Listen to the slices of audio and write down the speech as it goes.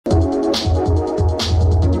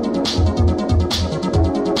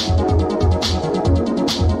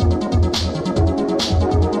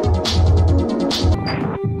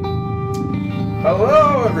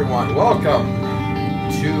welcome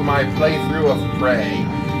to my playthrough of Prey.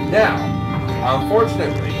 Now,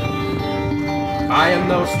 unfortunately, I am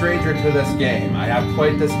no stranger to this game. I have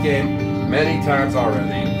played this game many times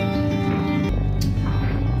already.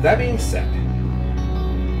 That being said,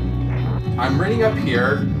 I'm reading up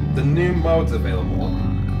here the new modes available.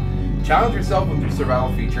 Challenge yourself with new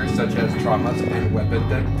survival features such as traumas and weapon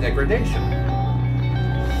degradation.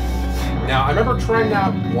 Now, I remember trying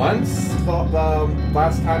that once the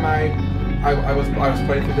last time I was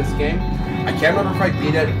playing through this game. I can't remember if I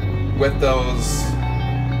beat it with those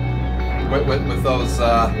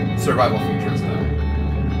survival features though.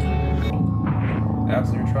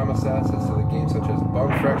 Adds new trauma statuses to the game such as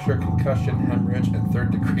bone fracture, concussion, hemorrhage, and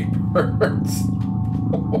third-degree burns.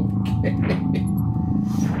 Okay.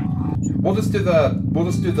 We'll just do the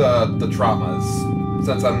traumas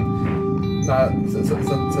since I'm not since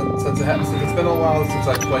it's been a while since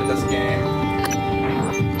I've played this game.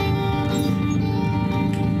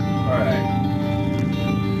 All right.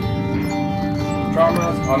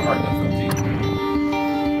 Traumas on hard difficulty.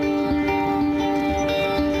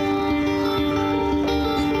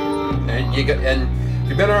 And if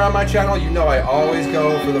you've been around my channel, you know I always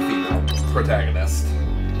go for the female protagonist.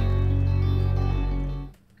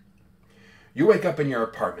 You wake up in your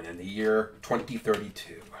apartment in the year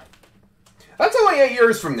 2032. That's only 8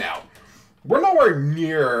 years from now. We're nowhere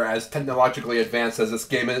near as technologically advanced as this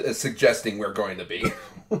game is suggesting we're going to be.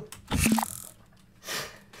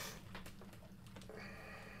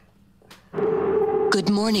 Good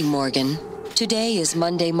morning, Morgan. Today is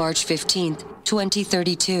Monday, March 15th,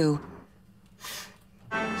 2032.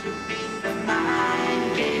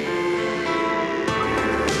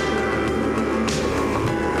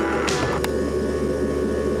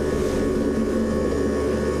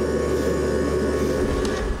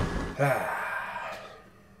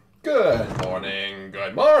 Good morning,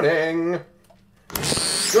 good morning.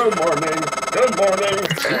 Good morning, good morning.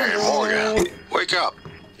 Hey, Morgan, wake up.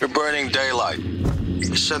 You're burning daylight.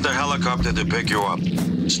 We sent a helicopter to pick you up.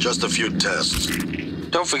 It's just a few tests.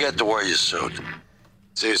 Don't forget to wear your suit.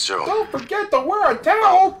 See you soon. Don't forget to wear a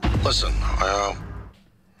towel. Listen,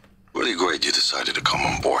 really great you decided to come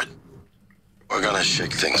on board. We're gonna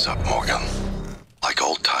shake things up, Morgan. Like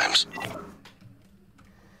old times.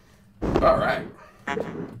 All right.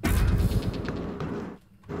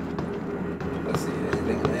 Let's see,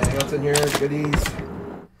 anything else in here? Goodies.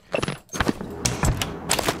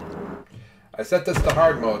 I set this to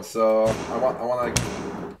hard mode, so I want to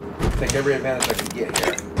take every advantage I can get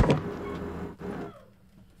here.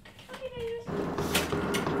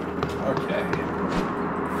 Okay.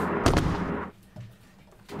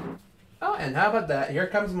 Oh, and how about that? Here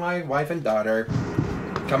comes my wife and daughter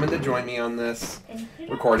coming to join me on this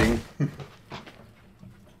recording.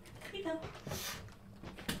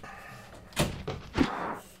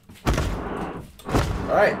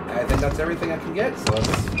 Alright, I think that's everything I can get, so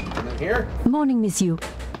let's come in here. Morning, monsieur.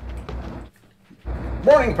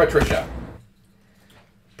 Morning, Patricia.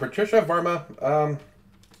 Patricia Varma, how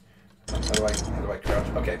do I crouch?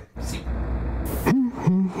 Okay, see.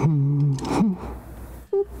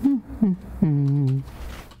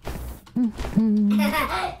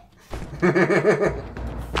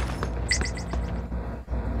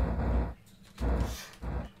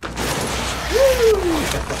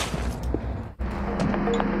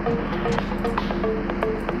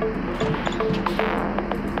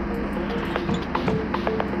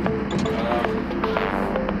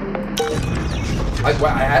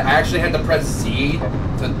 I actually had to press Z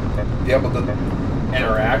to be able to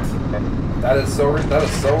interact. That is so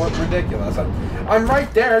ridiculous. I'm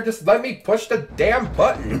right there. Just let me push the damn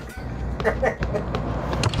button.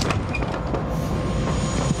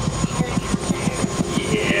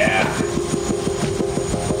 Yeah.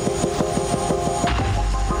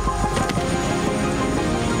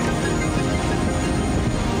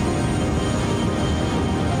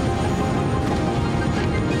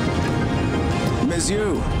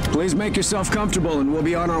 You. Please make yourself comfortable and we'll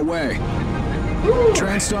be on our way.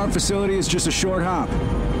 Transtop facility is just a short hop.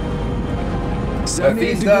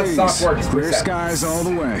 78 degrees, clear skies all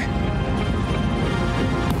the way.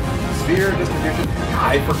 Sphere distribution.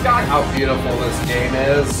 I forgot how beautiful this game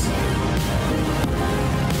is.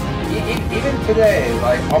 Even today,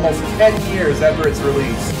 like almost 10 years after its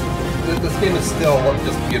release, this game is still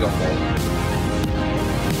just beautiful.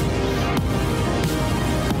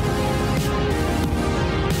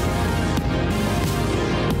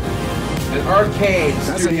 An Arcade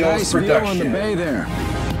That's Studios a nice production. View on the bay there.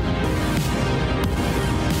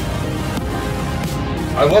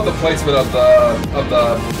 I love the placement of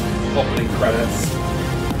the opening credits.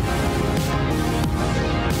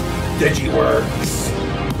 Digiworks.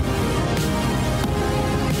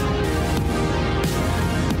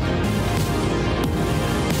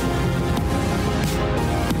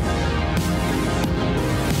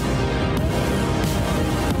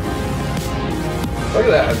 Look at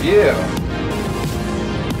that view.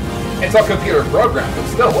 It's all computer programmed, but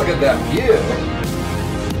still, look at that view.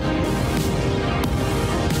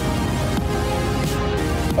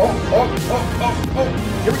 Oh.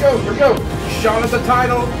 Here we go. Shot at the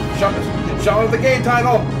title. Shot at the game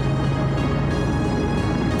title.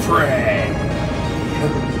 Prey.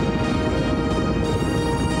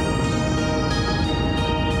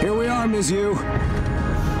 Here we are, Ms. Yu.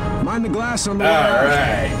 Mind the glass on the way All out.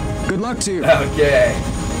 right. Good luck to you. Okay.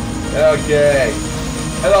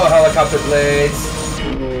 Hello, helicopter blades.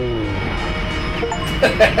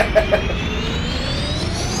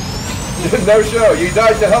 No show. You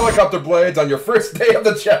died to helicopter blades on your first day of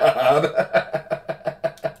the job.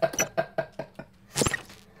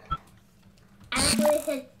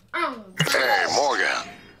 Hey, Morgan.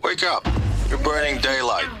 Wake up. You're burning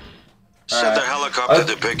daylight. Send the helicopter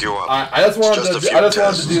to pick you up. I just wanted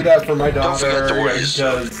to do that for my daughter forget to wear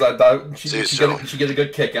your because I thought she'd get a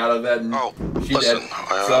good kick out of it, and she did.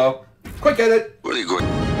 So, quick edit. Really good.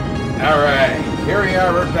 All right, here we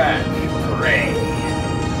are. We're back. Hooray!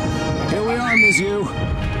 Here we are, Ms. Yu.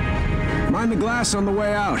 Mind the glass on the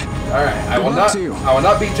way out. All right, I will not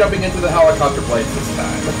be jumping into the helicopter blades this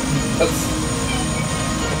time.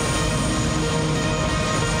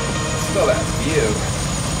 Still that view.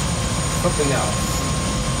 Something else.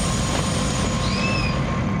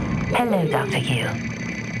 Hello, Dr. Yu.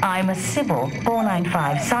 I'm a Sybil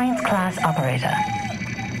 495 science class operator.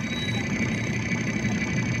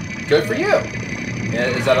 Good for you.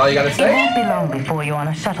 Is that all you gotta It say? won't be long before you're on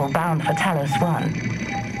a shuttle bound for Talos 1.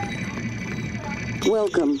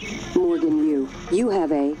 Welcome, Morgan Yu. You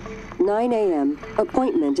have a 9 a.m.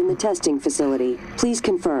 appointment in the testing facility. Please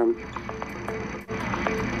confirm.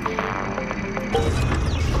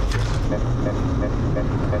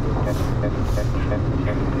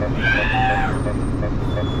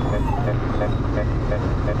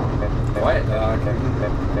 Quiet dog.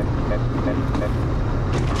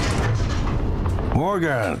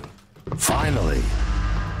 Morgan, finally.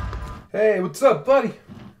 Hey, what's up, buddy?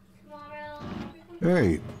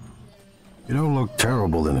 Hey, you don't look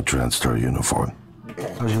terrible in a TranStar uniform.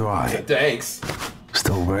 How's your eye? Thanks.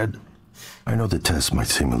 Still red? I know the test might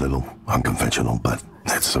seem a little unconventional, but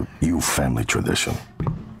it's a Yu family tradition.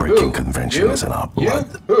 Breaking convention is in our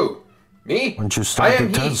blood. Who? Me? Once you start the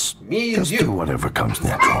he. test, Me is just you. do whatever comes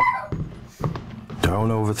natural. Don't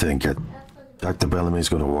overthink it. Dr. Bellamy's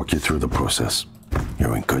going to walk you through the process.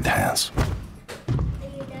 You're in good hands.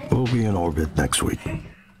 We'll be in orbit next week.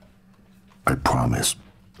 I promise.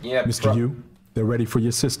 Yeah, Mr. Yu, they're ready for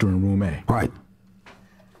your sister in room A. Right.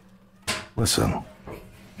 Listen,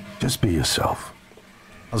 just be yourself.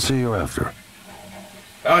 I'll see you after.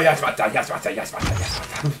 Oh, yes, Mata.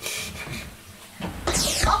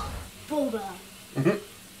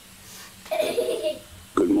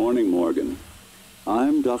 Good morning, Morgan.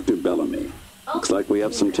 I'm Dr. Bellamy. Looks like we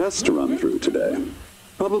have some tests to run through today.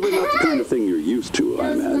 Probably not the kind of thing you're used to,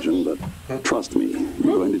 I imagine, but trust me,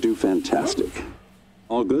 you're going to do fantastic.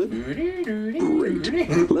 All good?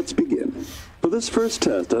 Great. Let's begin. For this first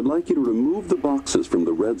test, I'd like you to remove the boxes from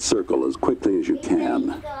the red circle as quickly as you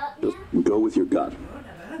can. Just go with your gut.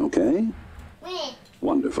 Okay?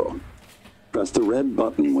 Wonderful. Press the red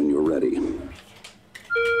button when you're ready.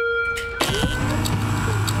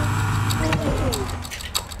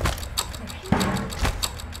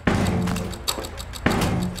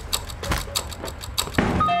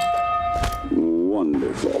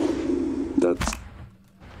 Wonderful.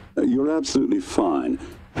 You're absolutely fine.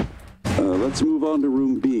 Let's move on to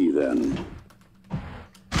room B then.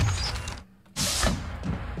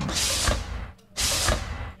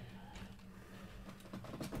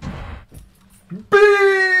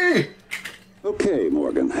 B! Okay,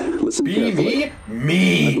 Morgan, listen carefully.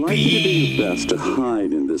 Me? I'd like you to do your best to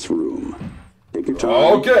hide in this room. Take your time.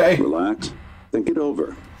 Okay. Relax. Think it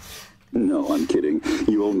over. No, I'm kidding.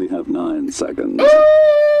 You only have 9 seconds.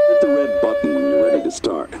 Hit the red button when you're ready to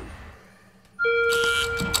start.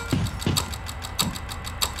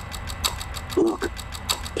 Look,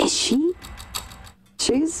 is she?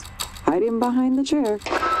 She's hiding behind the chair.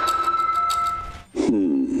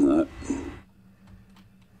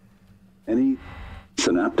 Any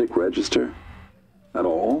synaptic register at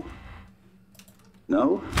all?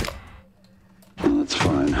 No? Well, that's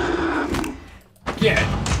fine.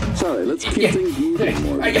 Yeah. Sorry, let's keep things moving,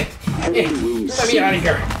 Morgan. Head to room Let C. me out of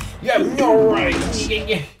here. You have no right.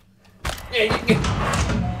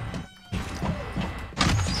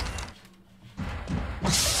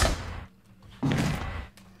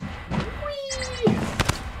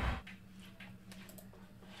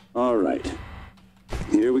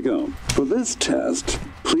 Here we go. For this test,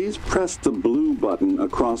 please press the blue button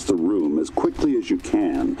across the room as quickly as you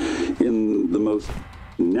can in the most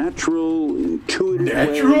natural,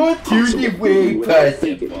 intuitive way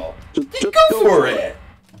possible. Just go for it.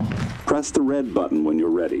 Press the red button when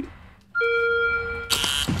you're ready.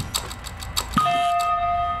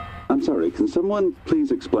 I'm sorry, can someone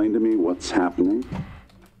please explain to me what's happening?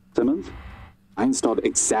 Simmons? I installed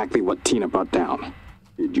exactly what Tina brought down.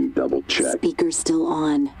 Did you double check? Speaker's still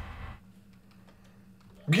on.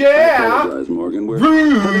 Yeah! I apologize, Morgan. We're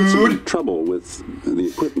having some trouble with the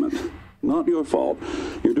equipment. Not your fault.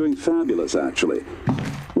 You're doing fabulous, actually.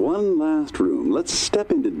 One last room. Let's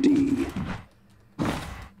step into D.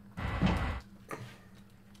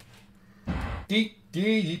 Deep, deep,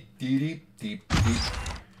 deep, deep, deep, deep.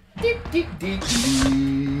 Deep, deep, deep,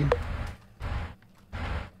 deep.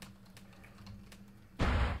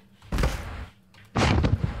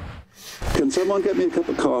 Can someone get me a cup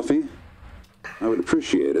of coffee? I would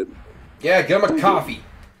appreciate it. Yeah, get him a coffee.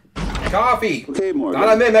 Coffee! Okay, Morgan.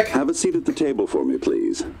 Not a mimic. Have a seat at the table for me,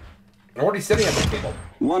 please. I'm already sitting at the table.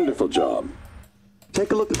 Wonderful job.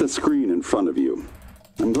 Take a look at the screen in front of you.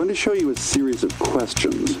 I'm going to show you a series of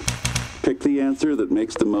questions. Pick the answer that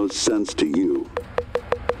makes the most sense to you.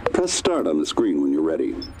 Press start on the screen when you're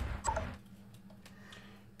ready.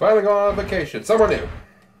 Finally going on vacation. Somewhere new.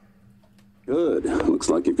 Good. Looks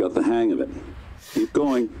like you've got the hang of it. Keep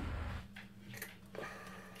going.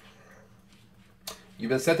 You've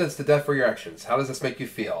been sentenced to death for your actions. How does this make you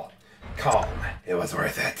feel? Calm. It was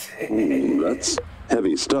worth it. That's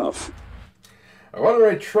heavy stuff. A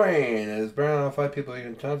runaway train is bearing on 5 people. You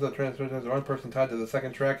can change the train. There's one person tied to the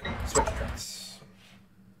second track. Switch tracks.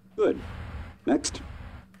 Good. Next.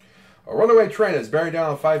 A runaway train is bearing down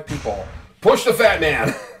on 5 people. Push the fat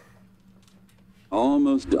man!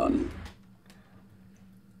 Almost done.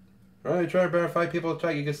 Runaway train bearing 5 people.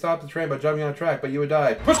 You can stop the train by jumping on a track, but you would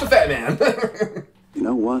die. Push the fat man! You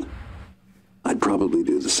know what? I'd probably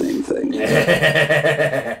do the same thing.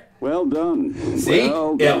 Well done. See?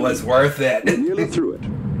 Well done. It was worth it. We're nearly through it.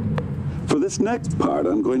 For this next part,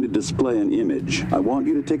 I'm going to display an image. I want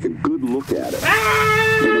you to take a good look at it.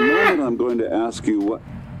 In a moment, I'm going to ask you what...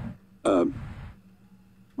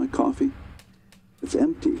 my coffee? It's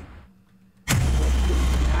empty. Oh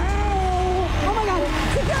my god!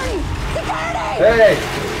 Security! Security! Hey!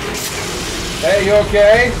 Hey, you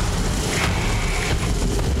okay?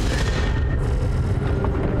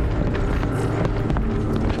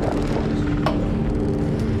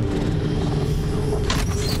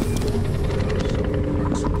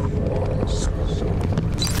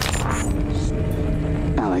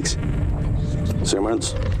 Alex,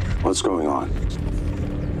 Simmons, what's going on?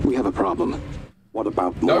 we have a problem. What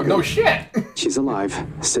about No, Morgan? no shit! She's alive,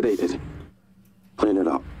 sedated. Clean it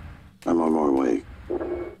up. I'm on my way.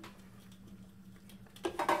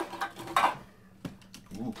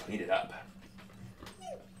 Ooh, clean it up.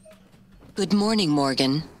 Good morning,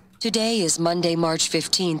 Morgan. Today is Monday, March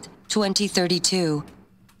 15th, 2032.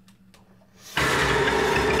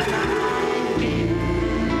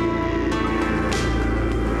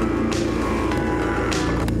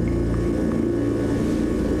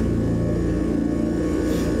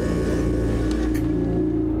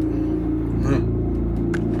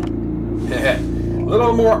 A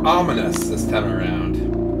little more ominous this time around.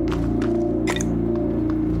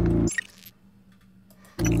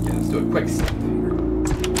 Okay, let's do a quick step here.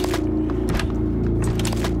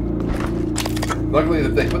 Luckily,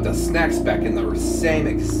 they put the snacks back in the same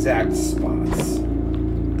exact spots.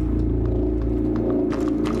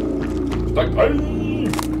 Stuck time!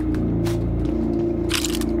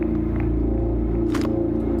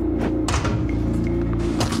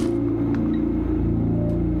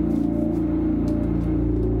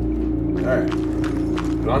 Alright.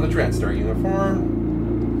 Put on the Transstar uniform.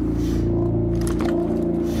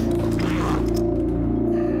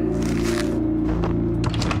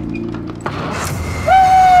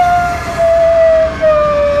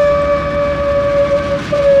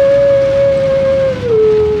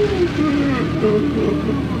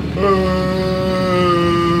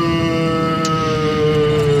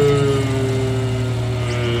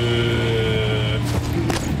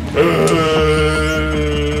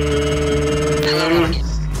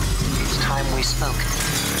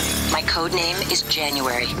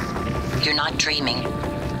 January. You're not dreaming.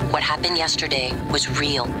 What happened yesterday was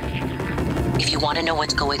real. If you want to know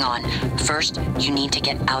what's going on, first, you need to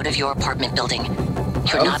get out of your apartment building.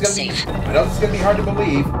 You're not safe. I know this is going to be hard to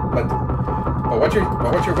believe, but what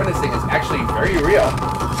you're witnessing is actually very real.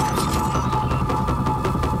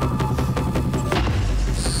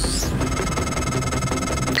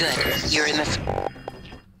 Good. You're in the...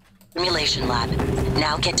 simulation lab.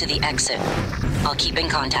 Now get to the exit. I'll keep in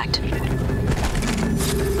contact.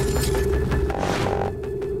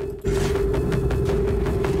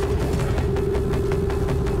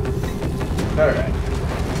 Alright.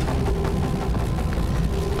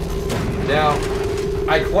 Now,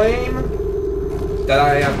 I claim that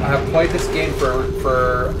I have played this game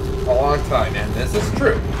for a long time, and this is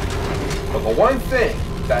true. But the one thing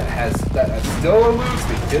that still eludes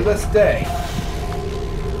me to this day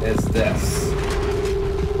is this.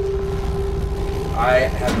 I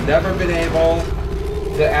have never been able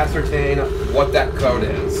to ascertain what that code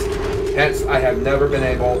is. Hence, I have never been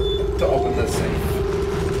able to open this safe.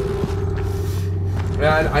 And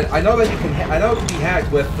I know that I know it can be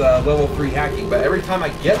hacked with level 3 hacking, but every time I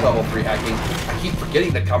get level 3 hacking, I keep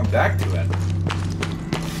forgetting to come back to it.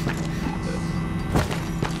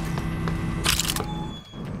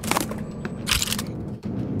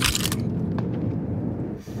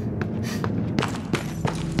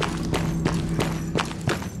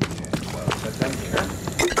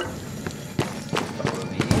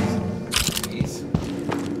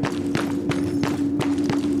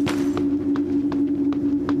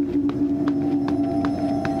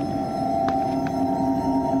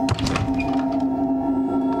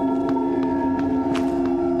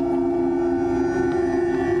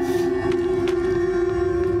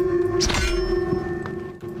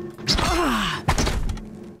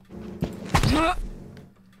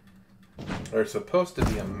 There's supposed to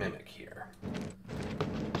be a mimic here.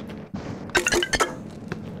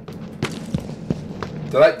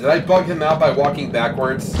 Did I bug him out by walking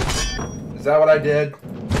backwards? Is that what I did?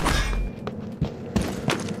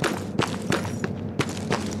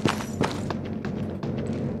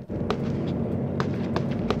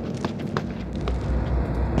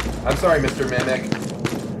 I'm sorry, Mr. Mimic.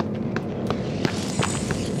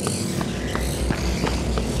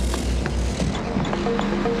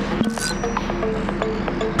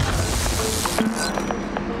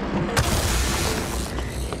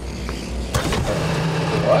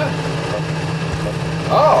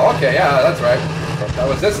 Oh, okay, yeah, that's right. That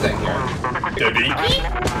was this thing here. Debbie.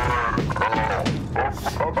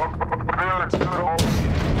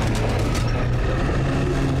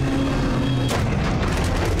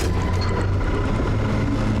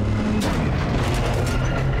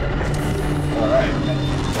 All right.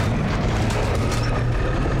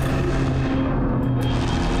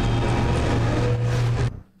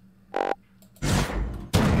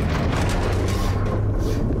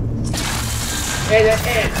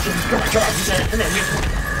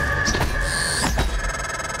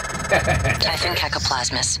 Typhon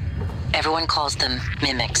cacoplasmus. Everyone calls them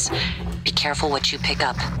mimics. Be careful what you pick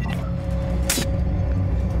up.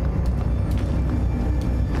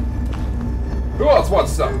 Who else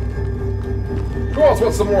wants some? Who else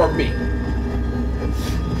wants some more of me?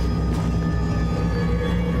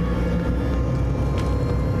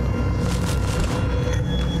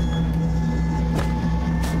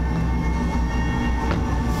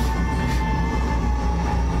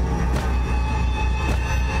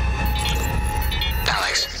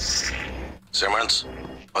 Simmons,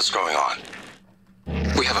 what's going on?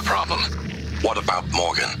 We have a problem. What about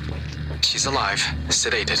Morgan? She's alive,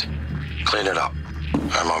 sedated. Clean it up.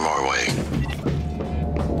 I'm on my way.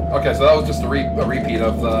 Okay, so that was just a repeat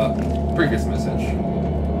of the previous message.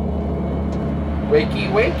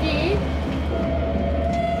 Wakey, wakey!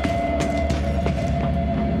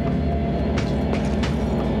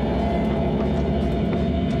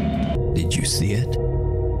 Did you see it?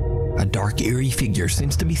 A dark, eerie figure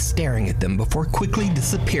seems to be staring at them before quickly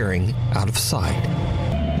disappearing out of sight.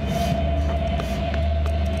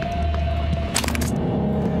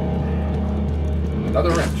 Another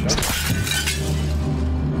wrench, huh?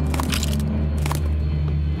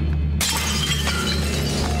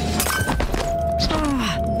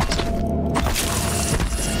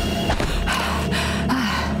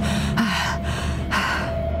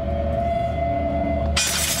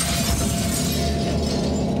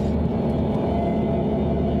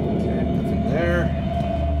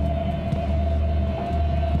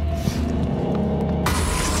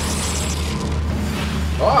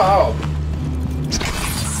 Wow!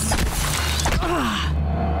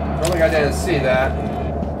 I don't think I didn't see that.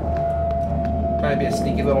 Trying to be a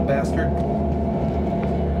sneaky little bastard.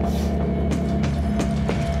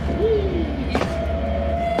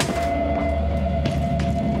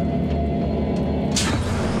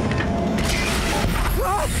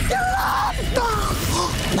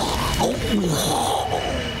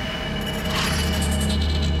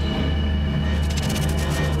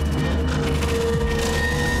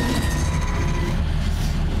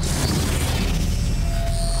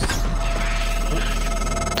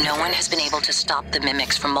 stop the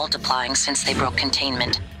mimics from multiplying since they broke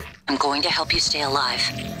containment. I'm going to help you stay alive.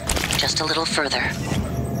 Just a little further.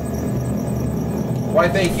 Why,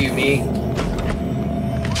 thank you, me.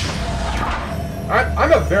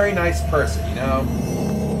 I'm a very nice person, you know?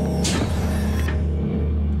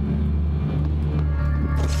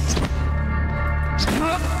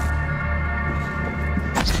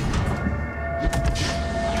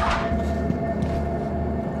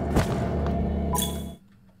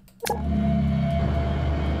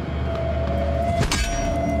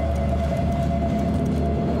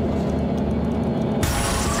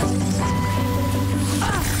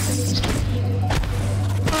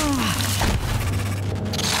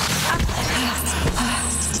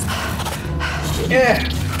 Yeah!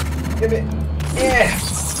 Give it! Yeah!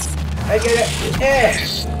 I get it! Yeah!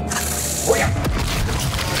 Oh yeah!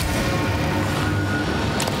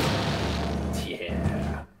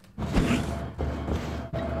 Yeah!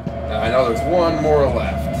 Now I know there's one more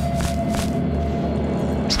left.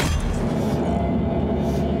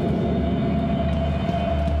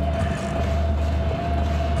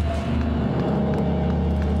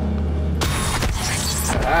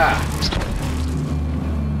 Ah!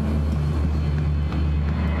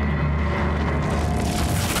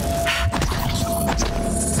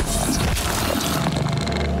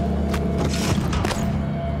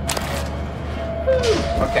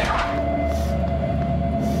 Okay.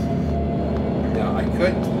 Now I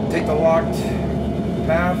could take the locked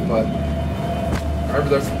path, but remember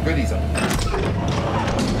there's some goodies up there.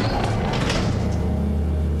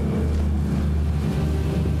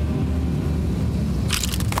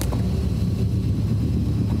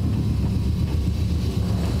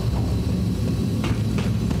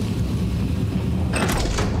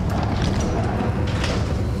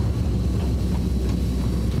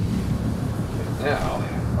 Now,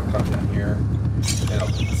 I'll come down here and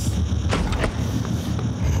open this.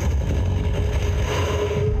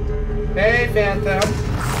 Hey, Phantom!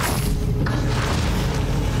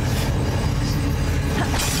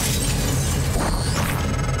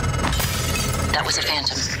 That was a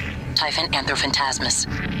phantom. Typhon Anthrophantasmus.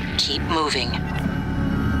 Keep moving.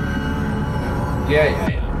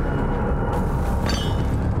 Yeah.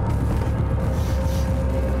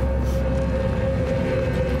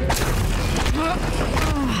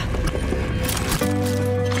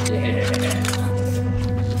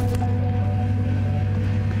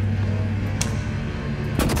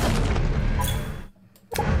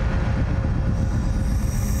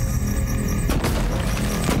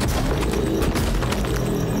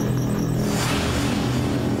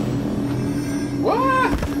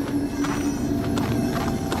 What?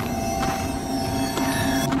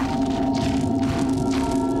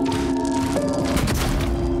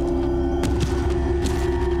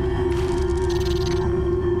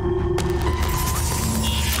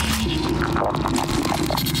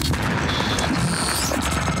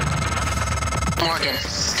 Morgan,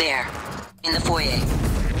 there. In the foyer.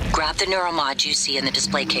 Grab the neuromod you see in the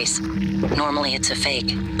display case. Normally it's a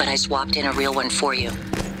fake, but I swapped in a real one for you.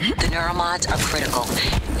 The neuromods are critical.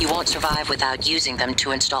 You won't survive without using them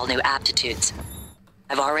to install new aptitudes.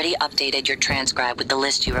 I've already updated your transcribe with the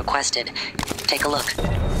list you requested. Take a look.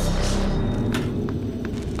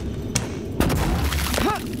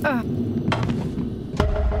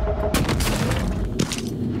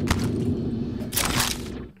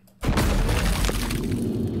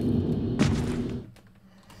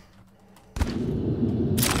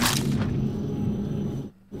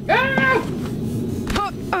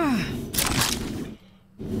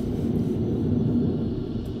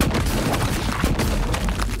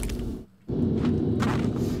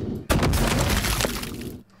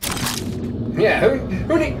 Yeah,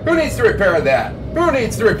 who needs to repair that? Who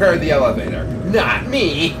needs to repair the elevator? Not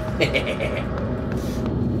me!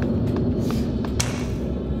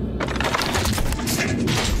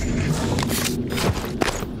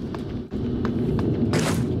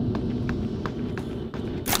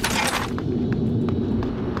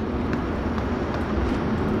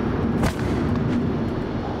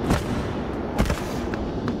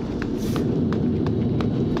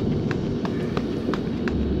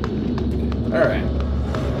 Alright.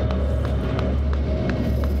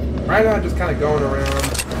 Right now, just kind of going around.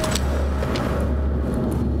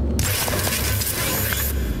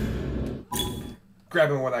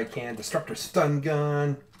 Grabbing what I can. Disruptor stun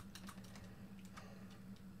gun.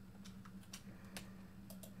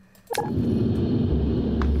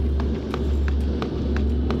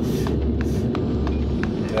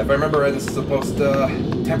 If I remember right, this is supposed to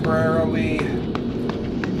temporarily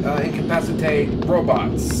incapacitate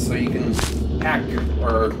robots so you can hack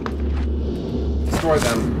or destroy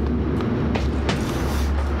them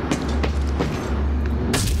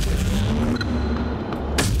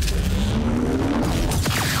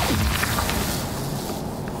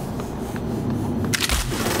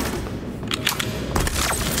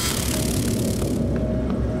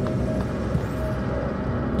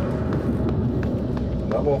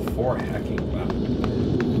Level 4 hacking. Wow.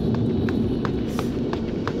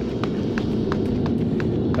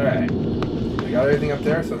 Alright. We got everything up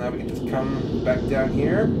there, so now we can just come back down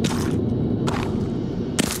here.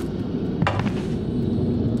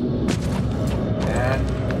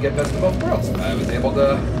 And get best of both worlds. I was able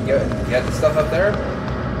to get the stuff up there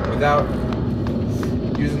without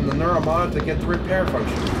using the neuromod to get the repair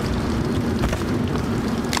function.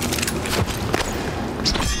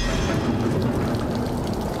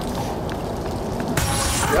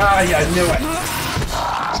 Ah, yeah, I knew it.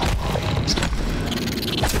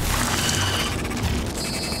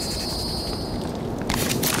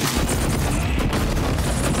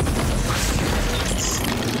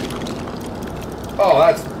 Oh,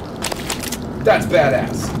 that's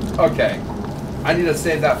badass. Okay. I need to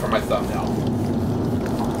save that for my thumbnail.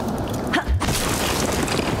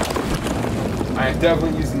 I am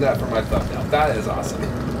definitely using that for my thumbnail. That is awesome.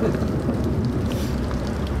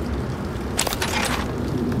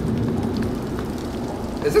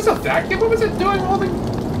 Is this a vacuum? What was it doing holding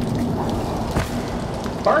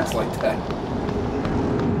parts like that?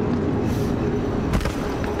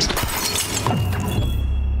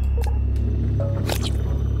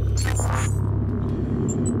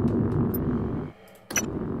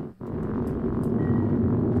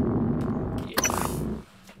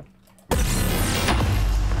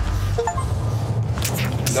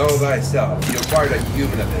 Know thyself. You acquired a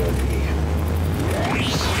human ability.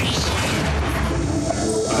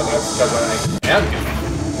 That's because I am human.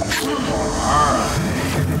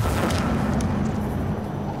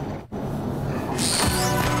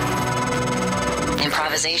 Alright.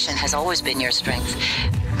 Improvisation has always been your strength.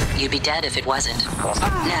 You'd be dead if it wasn't.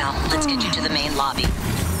 Now, let's get you to the main lobby.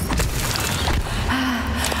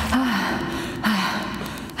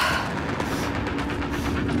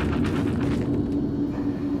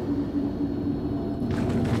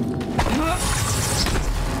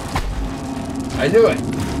 I knew it!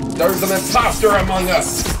 There's an imposter among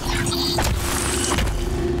us!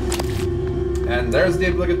 And there's the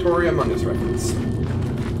obligatory Among Us reference.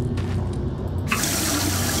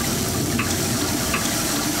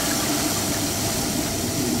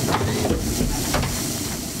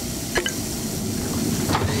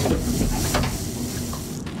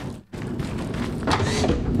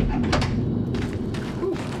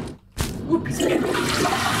 Ooh, piece of cake.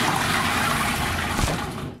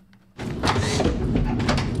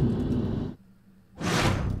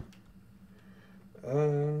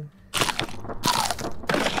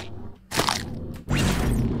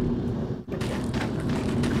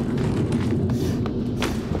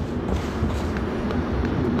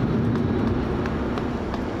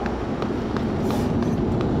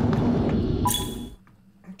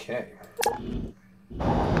 Okay.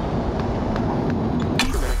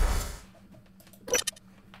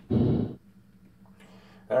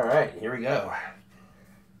 All right, here we go.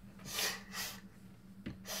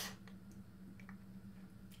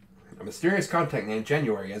 A mysterious contact named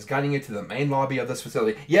January is guiding you to the main lobby of this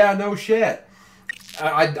facility. Yeah, no shit.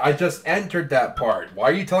 I just entered that part. Why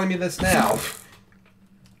are you telling me this now?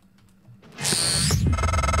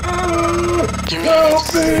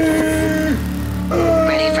 Help me!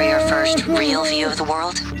 Ready for your first real view of the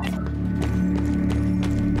world?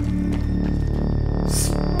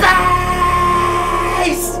 Space!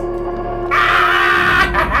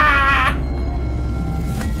 Ah!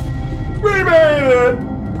 We made it! We made it!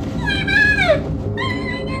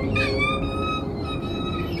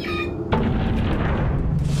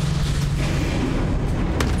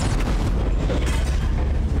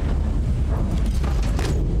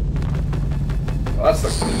 Well, that's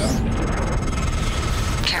looks good enough.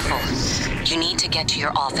 Careful. You need to get to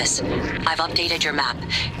your office. I've updated your map.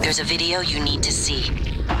 There's a video you need to see.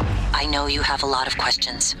 I know you have a lot of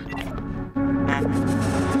questions. Alright.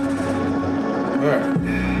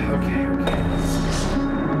 Okay.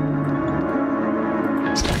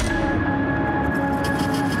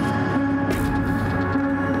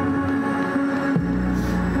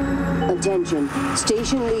 Attention.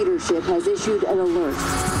 Station leadership has issued an alert.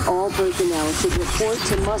 All personnel should report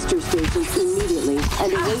to muster stations immediately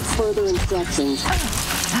and await further instructions.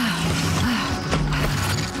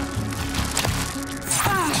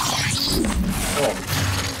 Oh.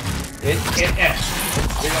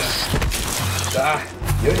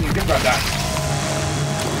 You can run that.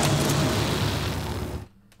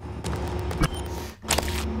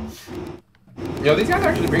 You know, these guys are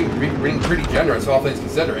actually being pretty generous, all things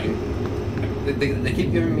considering. They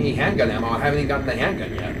keep giving me handgun ammo. I haven't even gotten the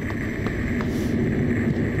handgun yet.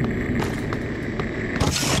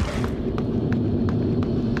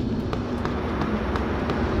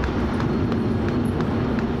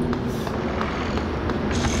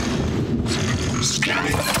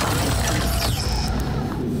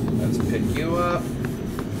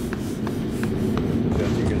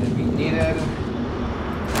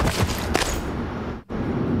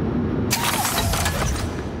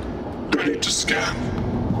 ready to scan.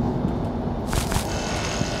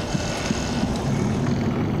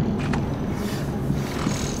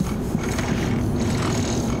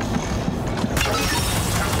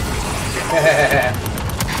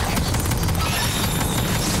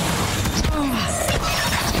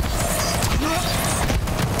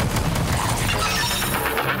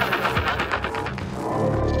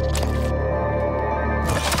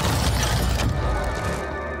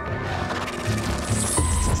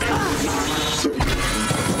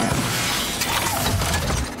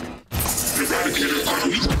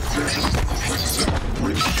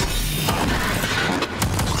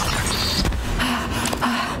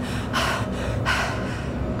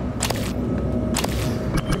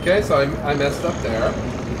 Okay, so I messed up there.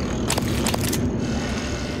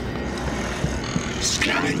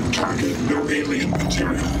 Scanning target, no alien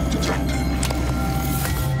material detected.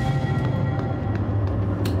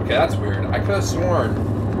 Okay, that's weird. I could have sworn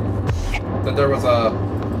that there was a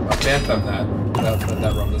phantom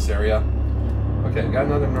that roamed this area. Okay, got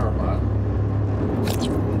another neuromod.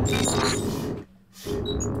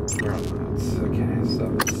 Neuromods. Okay, so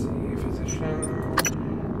let's see. Physician.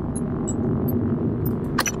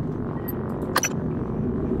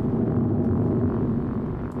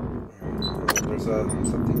 There's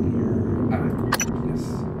something here. Ah, yes.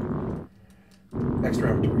 Extra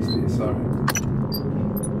inventory space. Alright.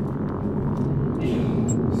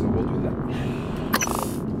 So we'll do that. Alright.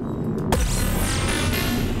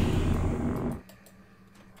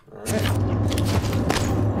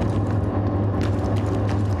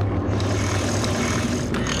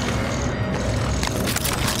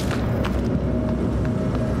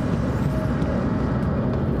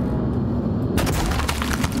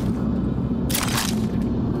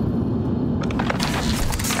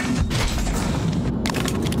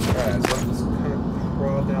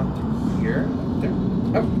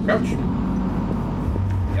 Crouch.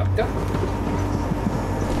 Yep, yep.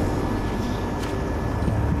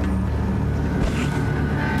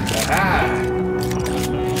 Aha!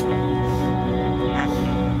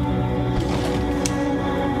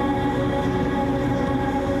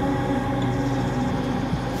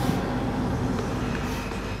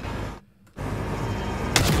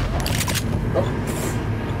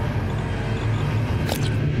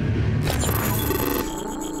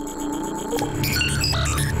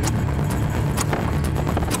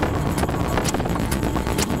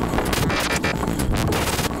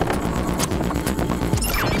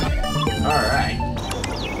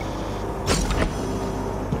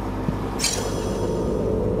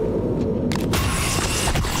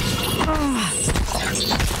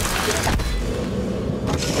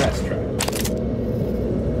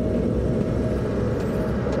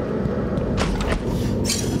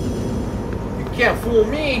 Can't fool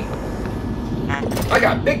me. I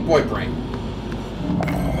got big boy brain.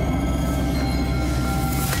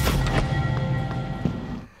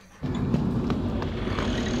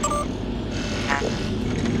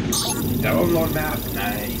 Download map,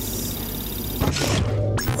 nice.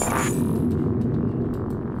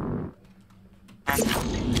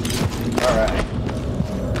 All right.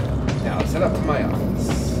 Now let's head up to my office.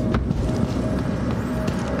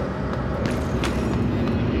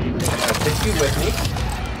 Take you with me.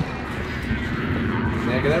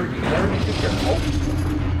 You can never be too careful.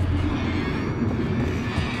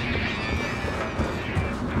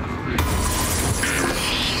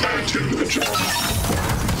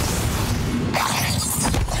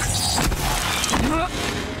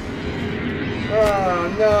 Oh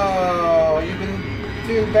no! You've been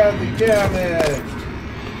too badly damaged.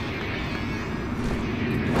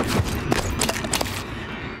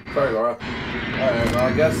 Sorry, Laura. Alright, well,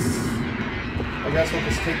 I guess we'll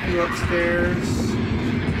just take you upstairs.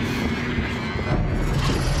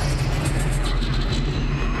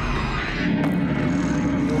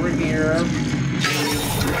 Over here.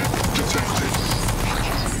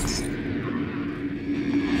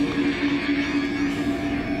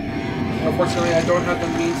 Unfortunately, I don't have the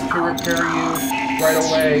means to repair you right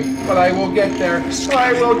away, but I will get there.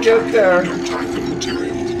 I will get there.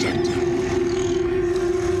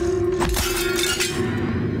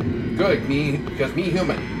 Good, because me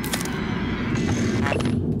human.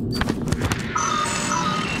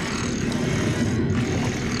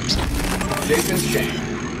 Jason's chain.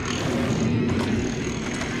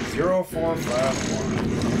 0451.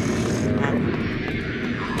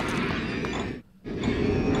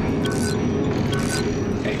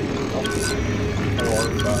 Okay. 4,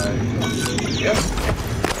 5. Yep.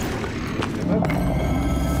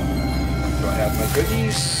 Do I have my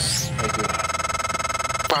goodies? I do.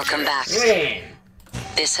 Welcome back. Yeah.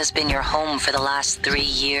 This has been your home for the last 3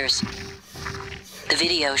 years. The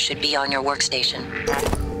video should be on your workstation.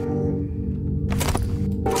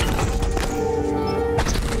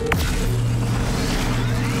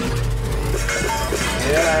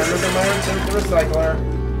 Yeah, I remember my own the recycler.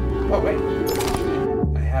 Oh, wait.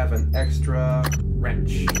 I have an extra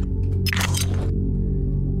wrench.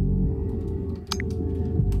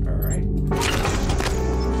 Alright.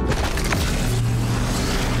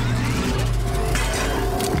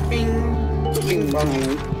 Bing! Bing bong.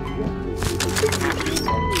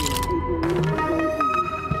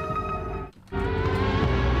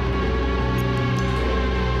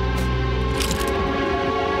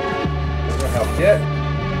 That'll help get.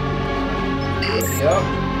 Yep.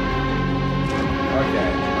 Okay.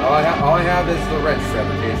 All I have is the wrench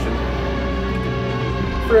fabrication.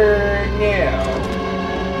 For now.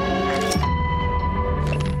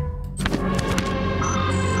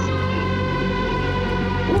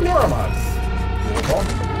 Ooh, neuromods. Beautiful.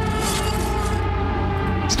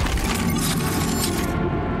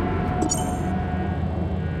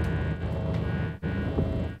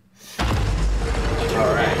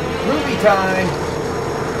 Alright. Movie time!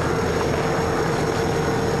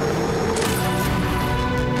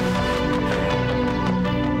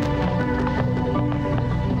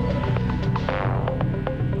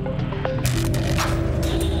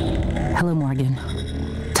 Hello, Morgan.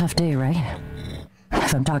 Tough day, right?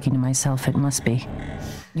 If I'm talking to myself, it must be.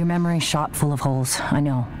 Your memory's shot full of holes, I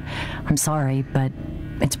know. I'm sorry, but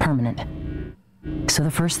it's permanent. So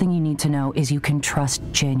the first thing you need to know is you can trust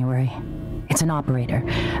January. It's an operator,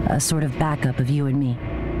 a sort of backup of you and me.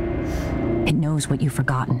 It knows what you've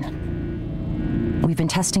forgotten. We've been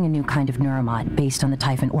testing a new kind of neuromod based on the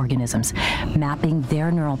Typhon organisms, mapping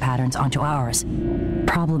their neural patterns onto ours.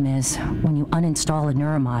 Problem is, when you uninstall a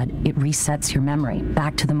neuromod, it resets your memory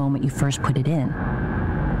back to the moment you first put it in.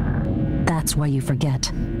 That's why you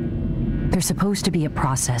forget. There's supposed to be a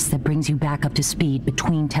process that brings you back up to speed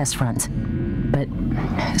between test runs. But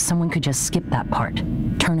someone could just skip that part,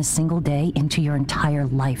 turn a single day into your entire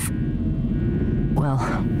life. Well,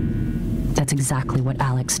 that's exactly what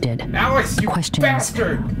Alex did. Alex, you question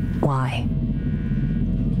bastard! Is, why?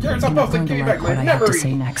 You're supposed to give me back my what I have to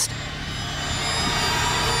say memory! next.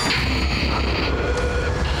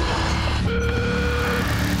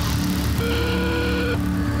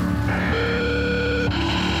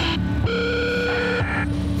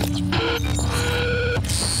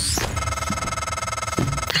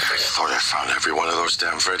 Every one of those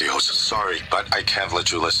damn videos. Sorry, but I can't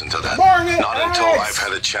let you listen to that. Morgan, Not until Alex! I've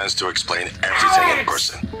had a chance to explain everything in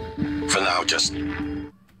person. For now, just...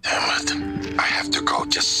 Damn it. I have to go.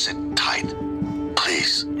 Just sit tight.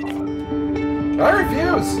 Please. I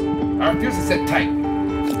refuse! I refuse to sit tight.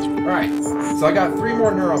 Alright, so I got 3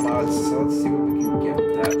 more neuromods, so let's see what we can get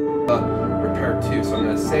with that. Repair 2, so I'm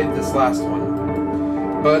going to save this last one.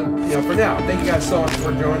 But, you know, for now, thank you guys so much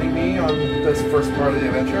for joining me on this first part of the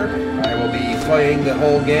adventure. I will be playing the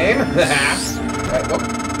whole game.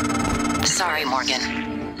 Sorry, Morgan.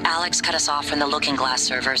 Alex cut us off from the Looking Glass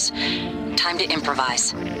servers. Time to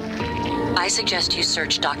improvise. I suggest you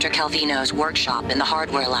search Dr. Calvino's workshop in the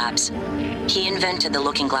hardware labs. He invented the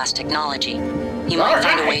Looking Glass technology. You might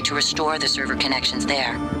find a way to restore the server connections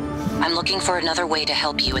there. I'm looking for another way to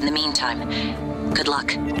help you in the meantime. Good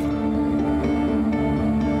luck.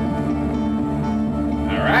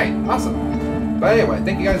 Alright, awesome. But anyway,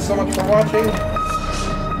 thank you guys so much for watching.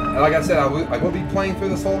 And like I said, I will be playing through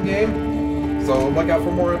this whole game. So look out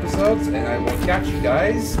for more episodes, and I will catch you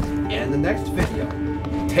guys in the next video.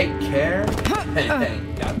 Take care,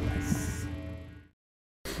 and God bless.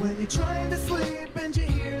 When you're trying to sleep and you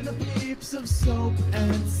hear the beeps of soap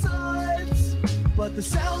and suds, but the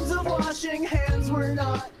sounds of washing hands were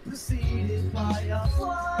not preceded by a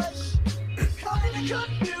flush. Kinda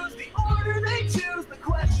confused the order they choose, the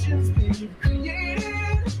questions they've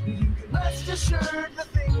created. You can rest assured the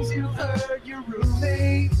things you've heard your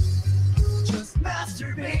roommate just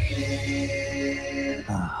masturbated.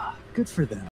 Good for them.